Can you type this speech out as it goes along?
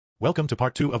Welcome to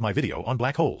part 2 of my video on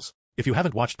black holes. If you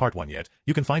haven't watched part 1 yet,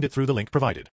 you can find it through the link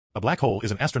provided. A black hole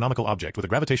is an astronomical object with a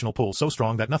gravitational pull so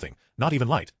strong that nothing, not even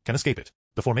light, can escape it.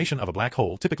 The formation of a black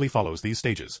hole typically follows these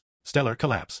stages. Stellar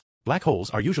collapse. Black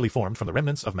holes are usually formed from the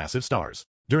remnants of massive stars.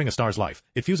 During a star's life,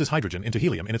 it fuses hydrogen into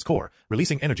helium in its core,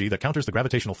 releasing energy that counters the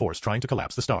gravitational force trying to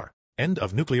collapse the star. End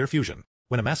of nuclear fusion.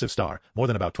 When a massive star, more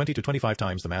than about 20 to 25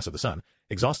 times the mass of the Sun,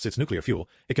 exhausts its nuclear fuel,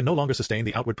 it can no longer sustain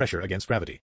the outward pressure against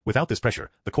gravity. Without this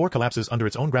pressure, the core collapses under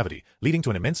its own gravity, leading to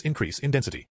an immense increase in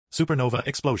density. Supernova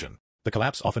Explosion. The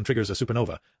collapse often triggers a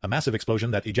supernova, a massive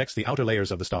explosion that ejects the outer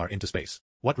layers of the star into space.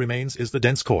 What remains is the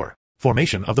dense core.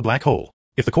 Formation of the black hole.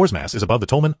 If the core's mass is above the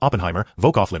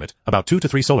Tolman-Oppenheimer-Volkoff limit, about 2 to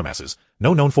 3 solar masses,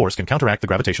 no known force can counteract the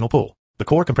gravitational pull. The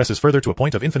core compresses further to a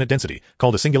point of infinite density,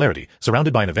 called a singularity,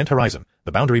 surrounded by an event horizon,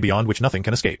 the boundary beyond which nothing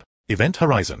can escape. Event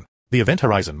horizon. The event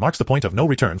horizon marks the point of no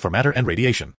return for matter and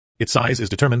radiation. Its size is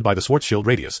determined by the Schwarzschild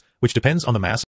radius, which depends on the mass